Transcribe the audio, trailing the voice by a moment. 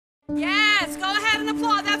Yes, go ahead and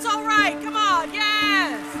applaud. That's all right. Come on.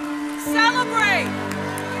 Yes. Celebrate.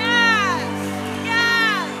 Yes.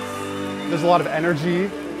 Yes. There's a lot of energy.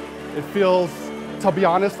 It feels, to be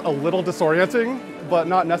honest, a little disorienting, but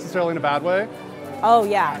not necessarily in a bad way. Oh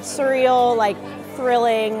yeah, surreal, like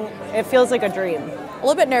thrilling. It feels like a dream. A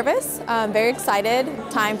little bit nervous, very excited.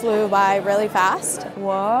 Time flew by really fast.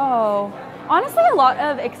 Whoa. Honestly, a lot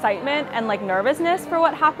of excitement and like nervousness for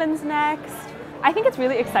what happens next. I think it's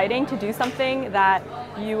really exciting to do something that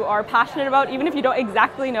you are passionate about, even if you don't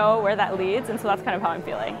exactly know where that leads, and so that's kind of how I'm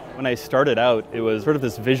feeling. When I started out, it was sort of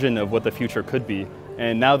this vision of what the future could be,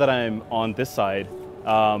 and now that I'm on this side,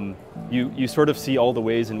 you sort of see all the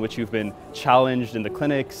ways in which you've been challenged in the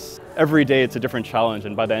clinics. Every day it's a different challenge,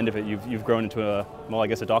 and by the end of it you've grown into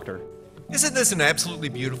a doctor. Isn't this an absolutely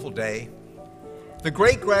beautiful day? The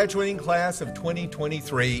great graduating class of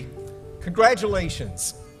 2023,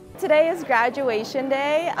 congratulations. Today is graduation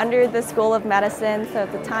day under the School of Medicine, so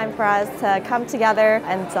it's a time for us to come together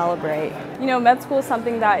and celebrate. You know, med school is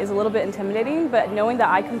something that is a little bit intimidating, but knowing that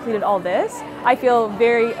I completed all this, I feel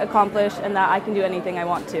very accomplished and that I can do anything I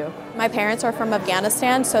want to. My parents are from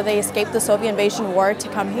Afghanistan, so they escaped the Soviet invasion war to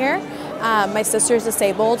come here. My sister is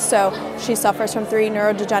disabled, so she suffers from 3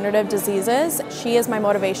 neurodegenerative diseases. She is my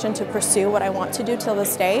motivation to pursue what I want to do till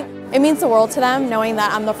this day. It means the world to them knowing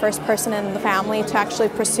that I'm the first person in the family to actually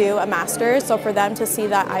pursue a master's, so for them to see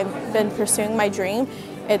that I've been pursuing my dream,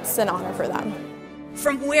 it's an honor for them.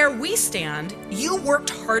 From where we stand, you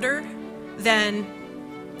worked harder than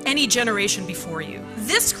any generation before you.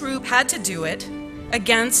 This group had to do it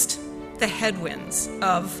against the headwinds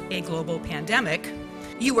of a global pandemic.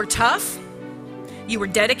 You were tough, you were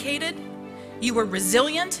dedicated, you were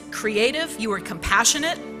resilient, creative, you were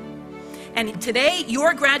compassionate, and today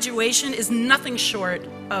your graduation is nothing short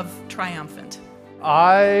of triumphant.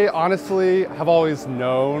 I honestly have always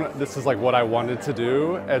known this is like what I wanted to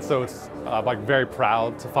do, and so it's like very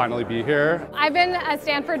proud to finally be here. I've been a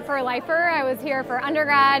Stanford for a lifer. I was here for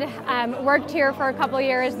undergrad, worked here for a couple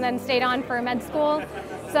years, and then stayed on for med school.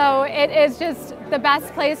 So it is just the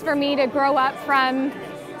best place for me to grow up from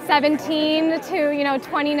 17 to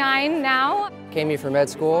 29 now. Came here for med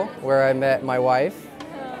school where I met my wife.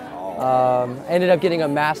 Ended up getting a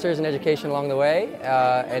master's in education along the way,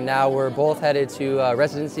 and now we're both headed to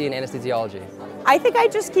residency in anesthesiology. I think I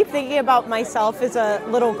just keep thinking about myself as a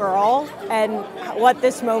little girl and what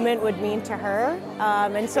this moment would mean to her.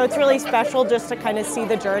 And so it's really special just to kind of see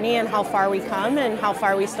the journey and how far we come and how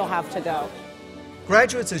far we still have to go.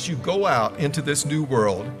 Graduates, as you go out into this new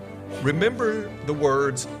world, remember the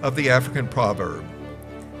words of the African proverb.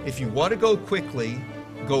 If you want to go quickly,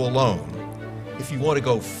 go alone. If you want to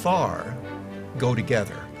go far, go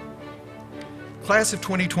together. Class of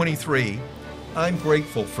 2023, I'm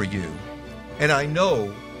grateful for you, and I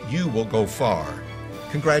know you will go far.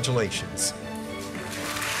 Congratulations.